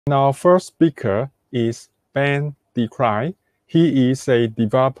Our first speaker is Ben Dechrai. He is a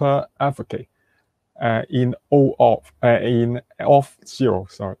developer advocate in Auth0.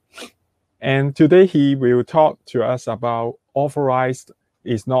 And today he will talk to us about authorized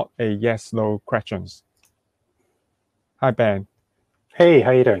is not a yes/no questions. Hi, Ben. Hey, how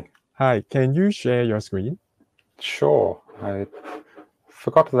you doing? Hi, can you share your screen? Sure. I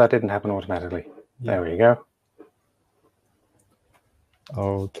forgot that didn't happen automatically. Yeah. There we go.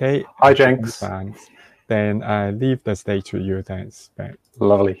 Okay. Hi, Jenks. Then I leave the stage to you. Thanks, Ben.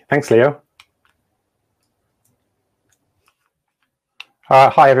 Lovely. Thanks, Leo.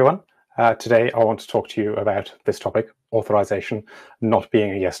 Hi, everyone. Today, I want to talk to you about this topic, authorization not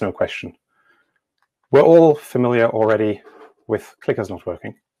being a yes/no question. We're all familiar already with clickers not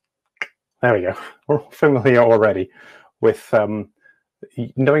working. There we go. We're all familiar already with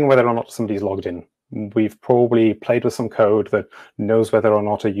knowing whether or not somebody's logged in. We've probably played with some code that knows whether or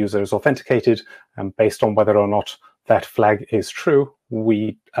not a user is authenticated, and based on whether or not that flag is true,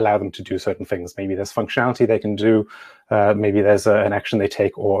 we allow them to do certain things. Maybe there's functionality they can do, maybe there's an action they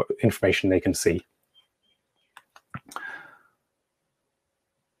take or information they can see.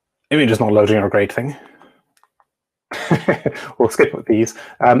 Image is not loading are a great thing. We'll skip these.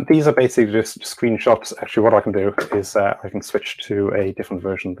 These are basically just screenshots. Actually, what I can do is I can switch to a different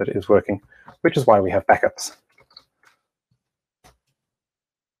version that is working, which is why we have backups.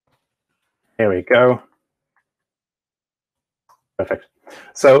 Here we go. Perfect.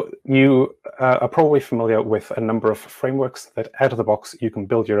 So you are probably familiar with a number of frameworks that out of the box you can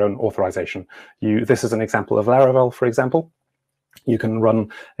build your own authorization. This is an example of Laravel, for example. You can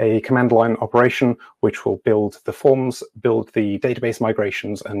run a command line operation which will build the forms, build the database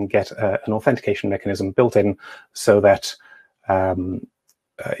migrations, and get an authentication mechanism built in so that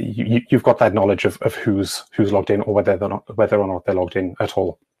you've got that knowledge of who's logged in or whether or not they're logged in at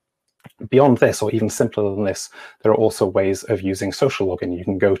all. Beyond this, or even simpler than this, there are also ways of using social login. You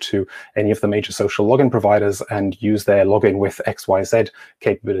can go to any of the major social login providers and use their login with XYZ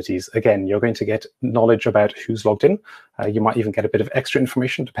capabilities. Again, you're going to get knowledge about who's logged in. You might even get a bit of extra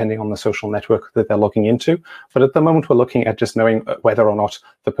information depending on the social network that they're logging into. But at the moment, we're looking at just knowing whether or not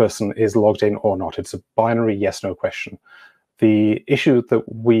the person is logged in or not. It's a binary yes/no question. The issue that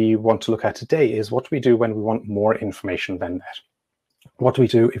we want to look at today is what do we do when we want more information than that? What do we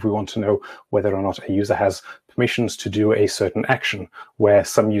do if we want to know whether or not a user has permissions to do a certain action where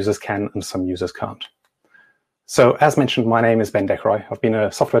some users can and some users can't? So as mentioned, my name is Ben Dechrai. I've been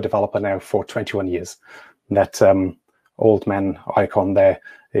a software developer now for 21 years. That old man icon there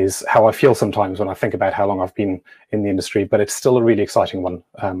is how I feel sometimes when I think about how long I've been in the industry, but it's still a really exciting one.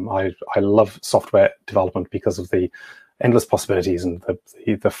 I love software development because of the endless possibilities and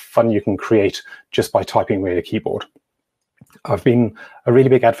the fun you can create just by typing away a keyboard. I've been a really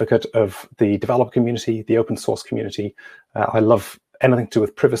big advocate of the developer community, the open source community. I love anything to do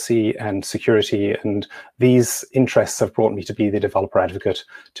with privacy and security, and these interests have brought me to be the developer advocate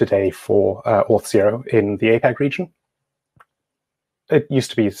today for Auth0 in the APAC region. It used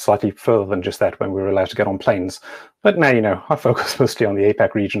to be slightly further than just that when we were allowed to get on planes, but now, you know, I focus mostly on the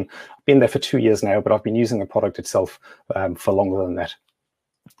APAC region. I've been there for 2 years now, but I've been using the product itself for longer than that.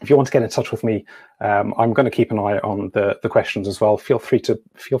 If you want to get in touch with me, I'm going to keep an eye on the questions as well. Feel free to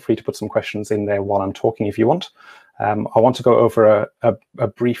put some questions in there while I'm talking if you want. I want to go over a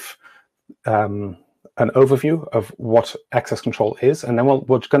brief an overview of what access control is, and then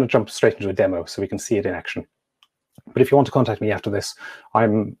we're going to jump straight into a demo so we can see it in action. But if you want to contact me after this,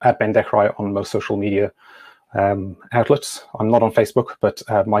 I'm at Ben Dechrai on most social media outlets. I'm not on Facebook, but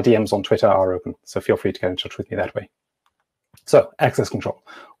my DMs on Twitter are open, so feel free to get in touch with me that way. So access control,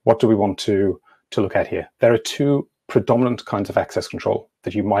 what do we want to look at here? There are two predominant kinds of access control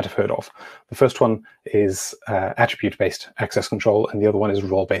that you might have heard of. The first one is attribute-based access control, and the other one is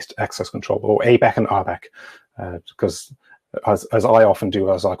role-based access control, or ABAC and RBAC, because as I often do,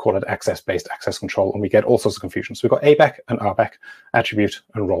 as I call it, access-based access control, and we get all sorts of confusion. So we've got ABAC and RBAC, attribute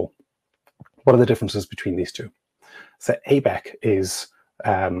and role. What are the differences between these two? So ABAC is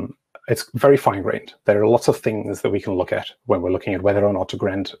it's very fine-grained. There are lots of things that we can look at when we're looking at whether or not to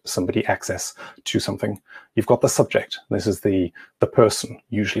grant somebody access to something. You've got the subject. This is the person,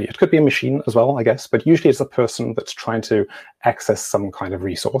 usually. It could be a machine as well, I guess, but usually it's a person that's trying to access some kind of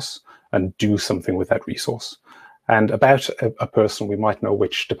resource and do something with that resource. And about a person, we might know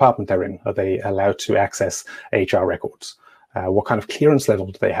which department they're in. Are they allowed to access HR records? What kind of clearance level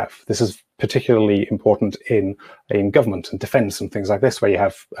do they have? This is particularly important in government and defense and things like this, where you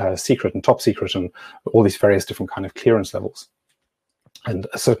have secret and top secret and all these various different kind of clearance levels. And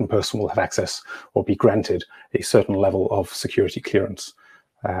a certain person will have access or be granted a certain level of security clearance.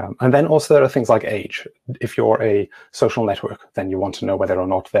 And then also there are things like age. If you're a social network, then you want to know whether or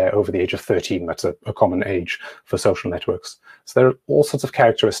not they're over the age of 13. That's a common age for social networks. So there are all sorts of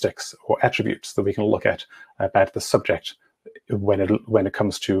characteristics or attributes that we can look at about the subject when it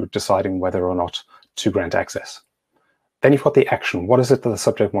comes to deciding whether or not to grant access. Then you've got the action. What is it that the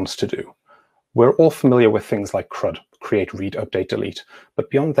subject wants to do? We're all familiar with things like CRUD, create, read, update, delete. But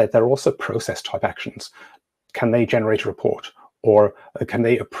beyond that, there are also process type actions. Can they generate a report? Or can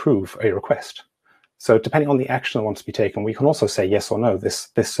they approve a request? So depending on the action that wants to be taken, we can also say yes or no, this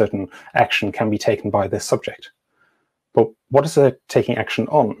certain action can be taken by this subject. But what is it taking action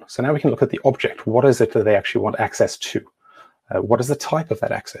on? So now we can look at the object. What is it that they actually want access to? What is the type of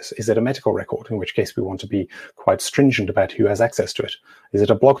that access? Is it a medical record, in which case we want to be quite stringent about who has access to it? Is it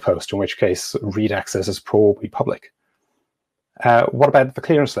a blog post, in which case read access is probably public? What about the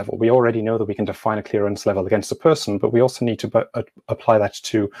clearance level? We already know that we can define a clearance level against a person, but we also need to apply that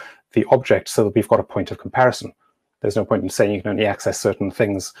to the object so that we've got a point of comparison. There's no point in saying you can only access certain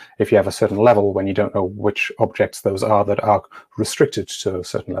things if you have a certain level when you don't know which objects those are that are restricted to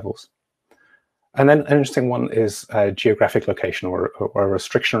certain levels. And then an interesting one is geographic location or a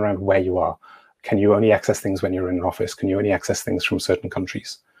restriction around where you are. Can you only access things when you're in an office? Can you only access things from certain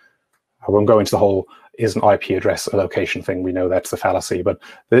countries? I won't go into the whole is an IP address a location thing. We know that's a fallacy, but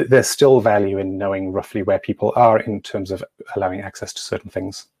there's still value in knowing roughly where people are in terms of allowing access to certain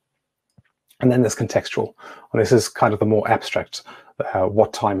things. And then there's contextual. And this is kind of the more abstract.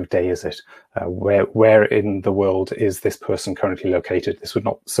 What time of day is it? Where in the world is this person currently located? This would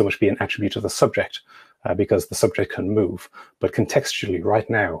not so much be an attribute of the subject because the subject can move, but contextually right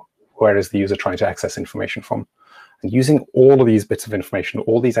now, where is the user trying to access information from? And using all of these bits of information,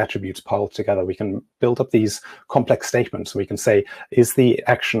 all these attributes piled together, we can build up these complex statements. We can say, is the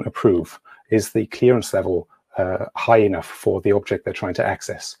action approve? Is the clearance level high enough for the object they're trying to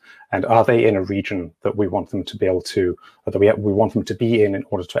access? And are they in a region that we want them to be able to, or that we want them to be in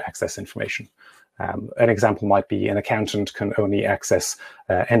order to access information? An example might be an accountant can only access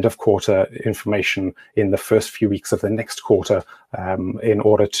end of quarter information in the first few weeks of the next quarter in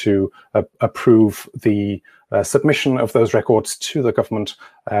order to approve the submission of those records to the government,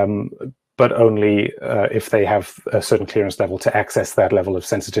 but only if they have a certain clearance level to access that level of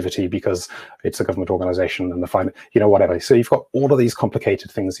sensitivity because it's a government organization and the fine, whatever. So you've got all of these complicated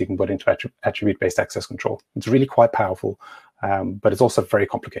things you can put into attribute-based access control. It's really quite powerful, but it's also very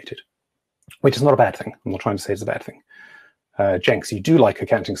complicated, which is not a bad thing. I'm not trying to say it's a bad thing. Jenks, you do like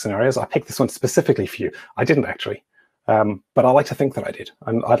accounting scenarios. I picked this one specifically for you. I didn't actually, but I like to think that I did.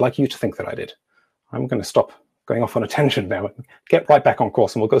 And I'd like you to think that I did. I'm going to stop going off on a tangent now and get right back on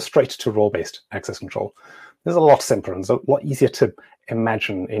course, and we'll go straight to role-based access control. This is a lot simpler and it's a lot easier to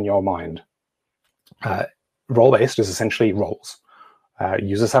imagine in your mind. Role-based is essentially roles.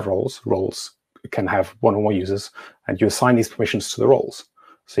 Users have roles. Roles can have one or more users, and you assign these permissions to the roles.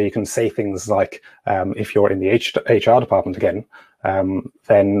 So you can say things like, if you're in the HR department again,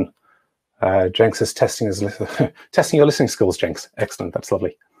 then Jenks is testing your listening skills, Jenks. Excellent, that's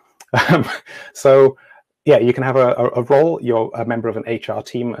lovely. So yeah, you can have a role. You're a member of an HR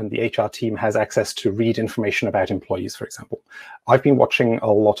team, and the HR team has access to read information about employees, for example. I've been watching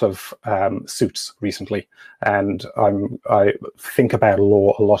a lot of Suits recently, and I think about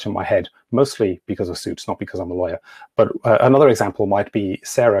law a lot in my head, mostly because of Suits, not because I'm a lawyer. But another example might be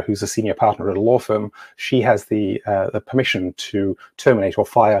Sarah, who's a senior partner at a law firm. She has the permission to terminate or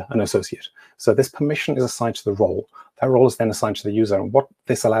fire an associate. So this permission is assigned to the role. That role is then assigned to the user. And what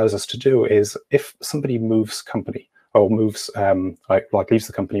this allows us to do is if somebody moves company or moves, like leaves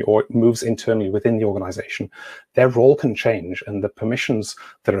the company or moves internally within the organization, their role can change and the permissions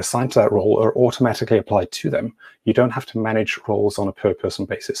that are assigned to that role are automatically applied to them. You don't have to manage roles on a per person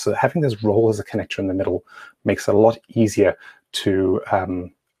basis. So having this role as a connector in the middle makes it a lot easier to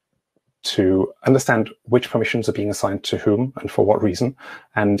understand which permissions are being assigned to whom and for what reason.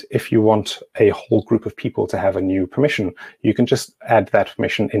 And if you want a whole group of people to have a new permission, you can just add that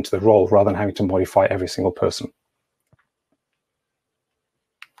permission into the role rather than having to modify every single person.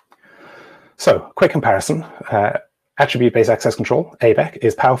 So, quick comparison. Attribute-based access control, ABAC,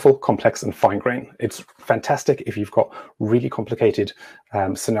 is powerful, complex, and fine-grained. It's fantastic if you've got really complicated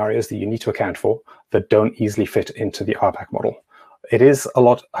scenarios that you need to account for that don't easily fit into the RBAC model. It is a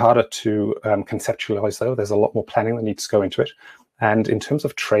lot harder to conceptualize, though. There's a lot more planning that needs to go into it. And in terms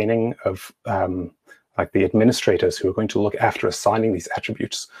of training of like the administrators who are going to look after assigning these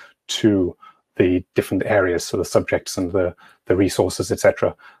attributes to the different areas, so the subjects and the resources,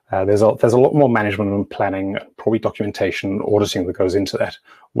 etc. There's a lot more management and planning, probably documentation, auditing that goes into that.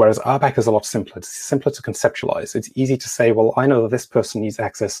 Whereas RBAC is a lot simpler. It's simpler to conceptualize. It's easy to say, well, I know that this person needs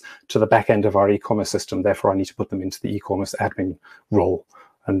access to the back end of our e-commerce system, therefore I need to put them into the e-commerce admin role,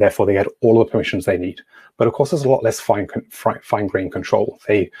 and therefore they get all the permissions they need. But of course, there's a lot less fine-grained control.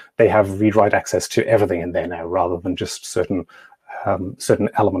 They have read-write access to everything in there now, rather than just certain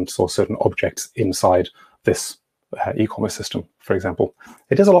elements or certain objects inside this e-commerce system, for example.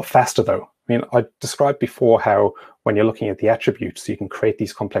 It is a lot faster, though. I mean, I described before how when you're looking at the attributes, you can create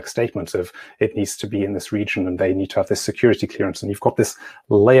these complex statements of it needs to be in this region and they need to have this security clearance, and you've got this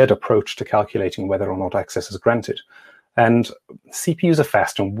layered approach to calculating whether or not access is granted. And CPUs are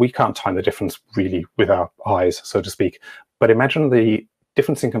fast, and we can't time the difference really with our eyes, so to speak. But imagine the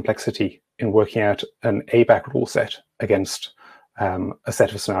difference in complexity in working out an ABAC rule set against a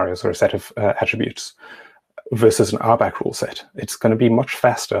set of scenarios or a set of attributes versus an RBAC rule set. It's going to be much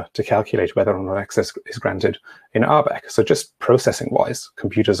faster to calculate whether or not access is granted in RBAC. So just processing-wise,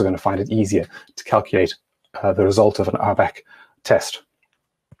 computers are going to find it easier to calculate the result of an RBAC test.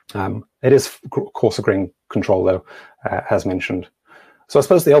 It is coarser-grained control, though, as mentioned. So I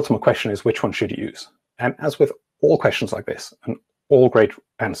suppose the ultimate question is, which one should you use? And as with all questions like this, and all great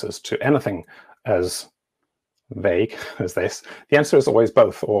answers to anything as vague as this, the answer is always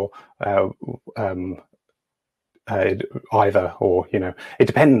both, or either, or, you know, it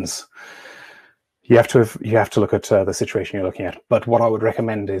depends. You have to look at the situation you're looking at. But what I would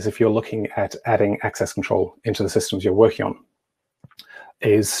recommend is, if you're looking at adding access control into the systems you're working on,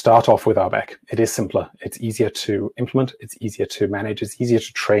 is start off with RBAC. It is simpler. It's easier to implement. It's easier to manage. It's easier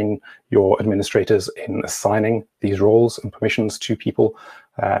to train your administrators in assigning these roles and permissions to people.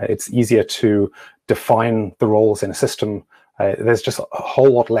 It's easier to define the roles in a system. There's just a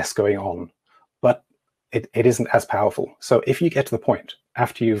whole lot less going on, but it isn't as powerful. So if you get to the point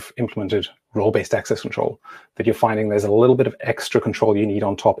after you've implemented role-based access control that you're finding there's a little bit of extra control you need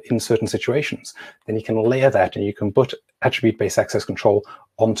on top in certain situations, then you can layer that and you can put attribute-based access control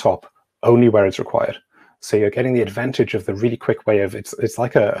on top only where it's required. So you're getting the advantage of the really quick way of, it's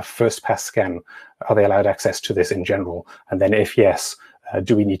like a first-pass scan. Are they allowed access to this in general? And then if yes,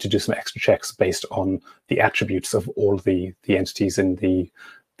 do we need to do some extra checks based on the attributes of all the entities in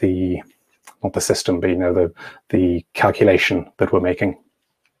the not the system, but, you know, the calculation that we're making.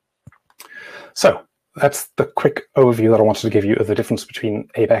 So that's the quick overview that I wanted to give you of the difference between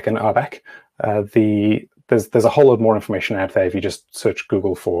ABAC and RBAC. There's a whole lot more information out there. If you just search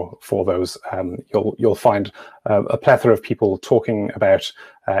Google for those, you'll find a plethora of people talking about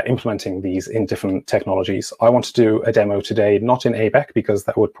implementing these in different technologies. I want to do a demo today, not in ABAC, because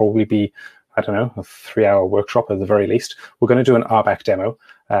that would probably be, I don't know, a 3-hour workshop at the very least. We're going to do an RBAC demo,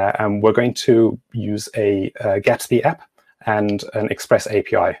 and we're going to use a Gatsby app and an Express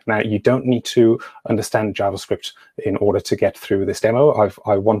API. Now, you don't need to understand JavaScript in order to get through this demo.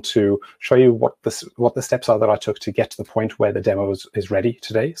 I want to show you what the steps are that I took to get to the point where the demo is ready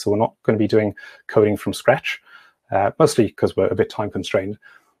today. So we're not going to be doing coding from scratch, mostly because we're a bit time constrained.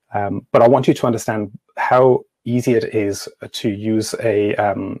 But I want you to understand how easy it is to use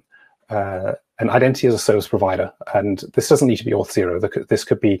an identity as a service provider, and this doesn't need to be Auth0. This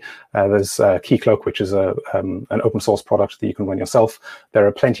could be, there's Keycloak, which is an open source product that you can run yourself. There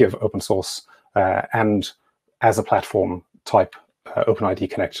are plenty of open source and as a platform type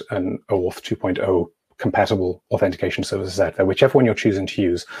OpenID Connect and OAuth 2.0 compatible authentication services out there, whichever one you're choosing to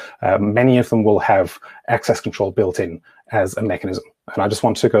use. Many of them will have access control built in as a mechanism. And I just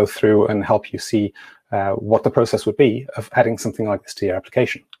want to go through and help you see what the process would be of adding something like this to your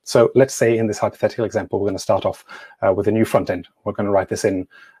application. So let's say in this hypothetical example, we're going to start off with a new front end. We're going to write this in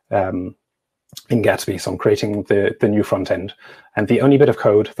Gatsby. So I'm creating the new front end. And the only bit of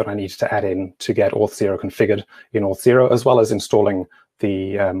code that I need to add in to get Auth0 configured in Auth0, as well as installing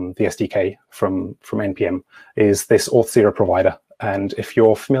the SDK from NPM, is this Auth0 provider. And if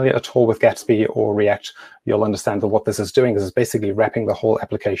you're familiar at all with Gatsby or React, you'll understand that what this is doing is basically wrapping the whole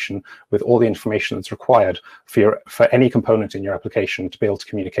application with all the information that's required for any component in your application to be able to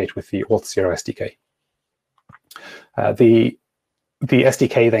communicate with the Auth0 SDK. The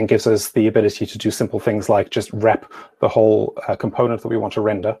SDK then gives us the ability to do simple things like just wrap the whole component that we want to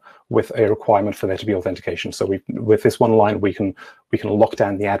render with a requirement for there to be authentication. So with this one line, we can lock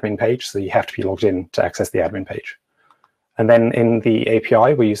down the admin page. So you have to be logged in to access the admin page. And then in the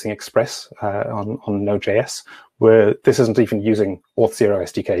API, we're using Express on Node.js. This isn't even using Auth0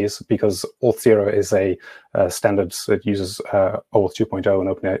 SDKs, because Auth0 is a standard that uses OAuth 2.0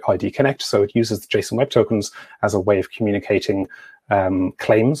 and OpenID Connect, so it uses the JSON Web Tokens as a way of communicating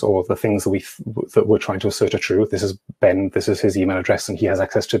claims, or the things that we're trying to assert are true. This is Ben, this is his email address, and he has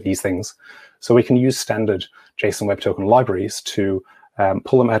access to these things. So we can use standard JSON Web Token libraries to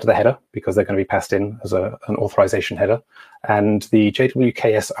pull them out of the header, because they're going to be passed in as an authorization header, and the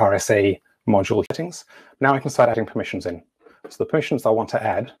JWKS RSA module settings. Now I can start adding permissions in. So the permissions I want to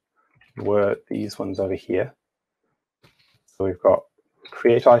add were these ones over here. So we've got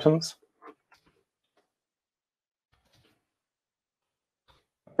create items,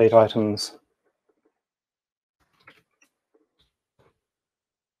 update items,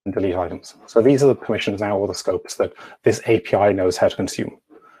 and delete items. So these are the permissions now, or the scopes that this API knows how to consume.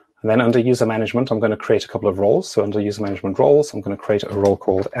 And then under user management, I'm going to create a couple of roles. So under user management roles, I'm going to create a role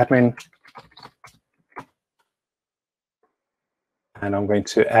called admin. And I'm going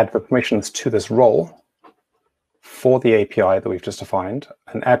to add the permissions to this role for the API that we've just defined.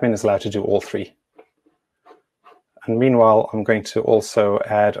 And admin is allowed to do all three. And meanwhile, I'm going to also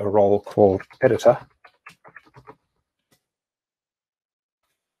add a role called editor.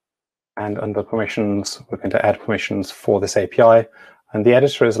 And under permissions, we're going to add permissions for this API. And the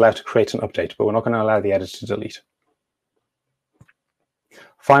editor is allowed to create an update, but we're not going to allow the editor to delete.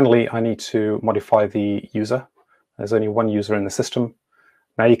 Finally, I need to modify the user. There's only one user in the system.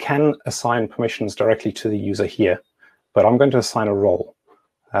 Now you can assign permissions directly to the user here, but I'm going to assign a role.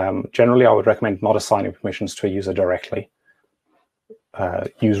 Generally, I would recommend not assigning permissions to a user directly.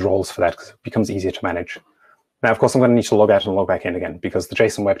 Use roles for that, because it becomes easier to manage. Now, of course, I'm going to need to log out and log back in again, because the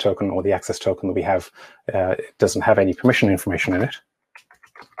JSON Web Token, or the access token that we have, it doesn't have any permission information in it.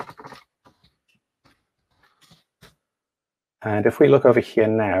 And if we look over here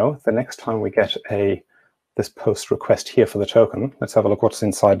now, the next time we get this post request here for the token, let's have a look what's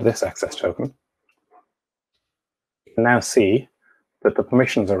inside this access token. You can now see that the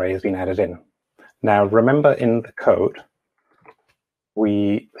permissions array has been added in. Now, remember in the code,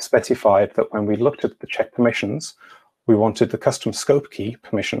 we specified that when we looked at the check permissions, we wanted the custom scope key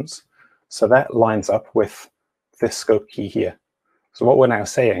permissions. So that lines up with this scope key here. So what we're now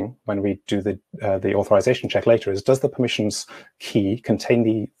saying when we do the authorization check later is, does the permissions key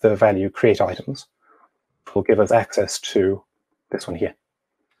contain the value create items? It will give us access to this one here.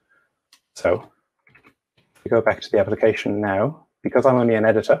 So if we go back to the application now, because I'm only an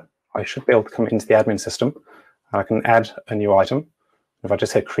editor, I should be able to come into the admin system. And I can add a new item. If I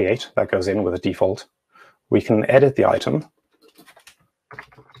just hit create, that goes in with a default. We can edit the item.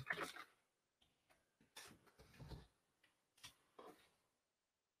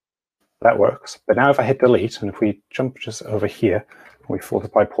 That works. But now if I hit delete, and if we jump just over here, we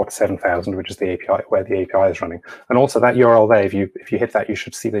multiply port 7000, which is the API, where the API is running. And also that URL there, if you hit that, you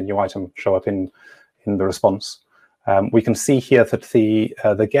should see the new item show up in the response. We can see here that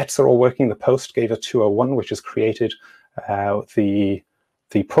the gets are all working. The post gave a 201, which is created. The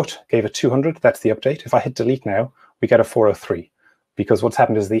put gave a 200. That's the update. If I hit delete now, we get a 403, because what's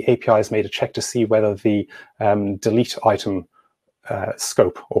happened is the API has made a check to see whether the delete item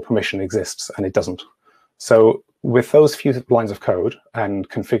scope or permission exists, and it doesn't. So with those few lines of code and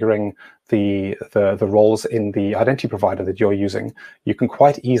configuring the roles in the identity provider that you're using, you can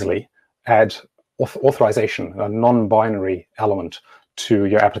quite easily add authorization, a non-binary element, to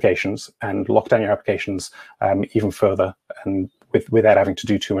your applications and lock down your applications even further, and without having to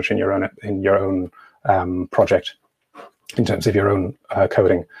do too much in your own project in terms of your own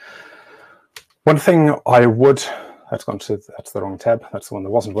coding. One thing I would that's the wrong tab. That's the one that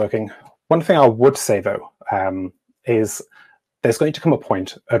wasn't working. One thing I would say though is there's going to come a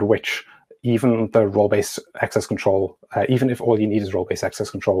point at which even the role-based access control, even if all you need is role-based access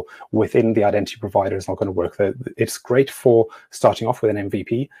control within the identity provider, is not going to work. It's great for starting off with an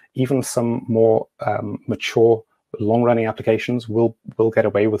MVP. Even some more mature, long-running applications will get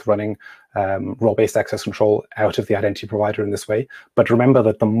away with running role-based access control out of the identity provider in this way. But remember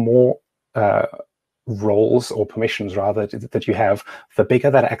that the more roles or permissions rather that you have, the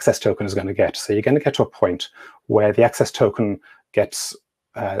bigger that access token is going to get. So you're going to get to a point where the access token gets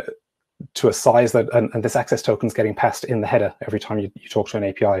to a size that, and this access token is getting passed in the header every time you talk to an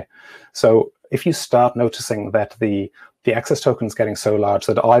API. So if you start noticing that the access token is getting so large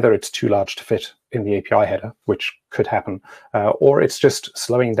that either it's too large to fit in the API header, which could happen, or it's just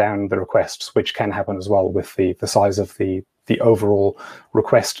slowing down the requests, which can happen as well with the size of the overall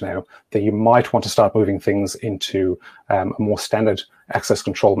request now, that you might want to start moving things into a more standard access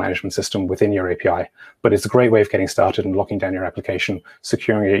control management system within your API. But it's a great way of getting started and locking down your application,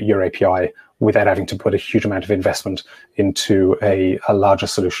 securing your API without having to put a huge amount of investment into a larger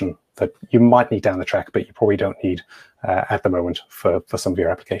solution that you might need down the track, but you probably don't need at the moment for some of your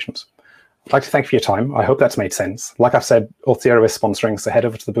applications. I'd like to thank you for your time. I hope that's made sense. Like I've said, Auth0 is sponsoring, so head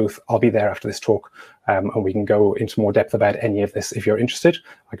over to the booth. I'll be there after this talk, and we can go into more depth about any of this if you're interested.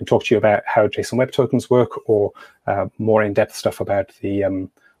 I can talk to you about how JSON Web Tokens work, or more in-depth stuff about the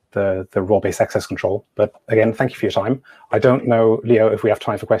role-based access control. But again, thank you for your time. I don't know, Leo, if we have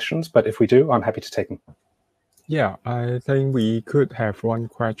time for questions, but if we do, I'm happy to take them. Yeah, I think we could have one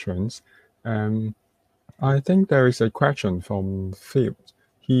question. I think there is a question from Phil.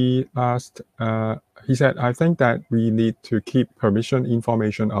 He asked, he said, I think that we need to keep permission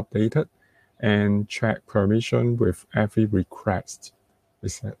information updated and check permission with every request.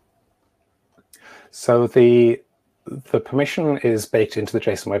 Is that? So the permission is baked into the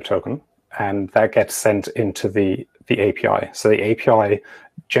JSON Web Token, and that gets sent into the API. So the API,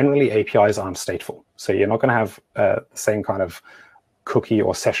 generally APIs aren't stateful. So you're not going to have the same kind of cookie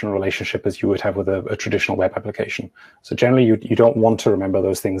or session relationship as you would have with a traditional web application. So generally you don't want to remember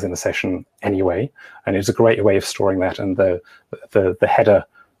those things in a session anyway, and it's a great way of storing that. And the header,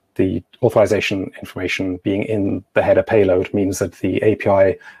 the authorization information being in the header payload means that the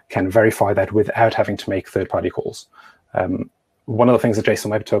API can verify that without having to make third-party calls. One of the things that JSON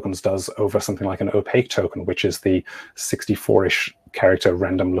Web Tokens does over something like an opaque token, which is the 64-ish character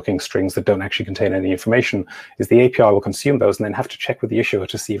random looking strings that don't actually contain any information, is the API will consume those and then have to check with the issuer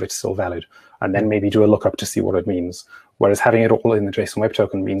to see if it's still valid, and then maybe do a lookup to see what it means. Whereas having it all in the JSON Web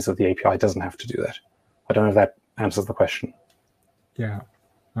Token means that the API doesn't have to do that. I don't know if that answers the question. Yeah,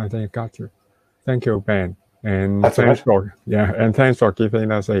 I think I got you. Thank you, Ben. And That's thanks for thanks for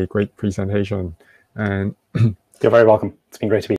giving us a great presentation. And you're very welcome. It's been great to be here.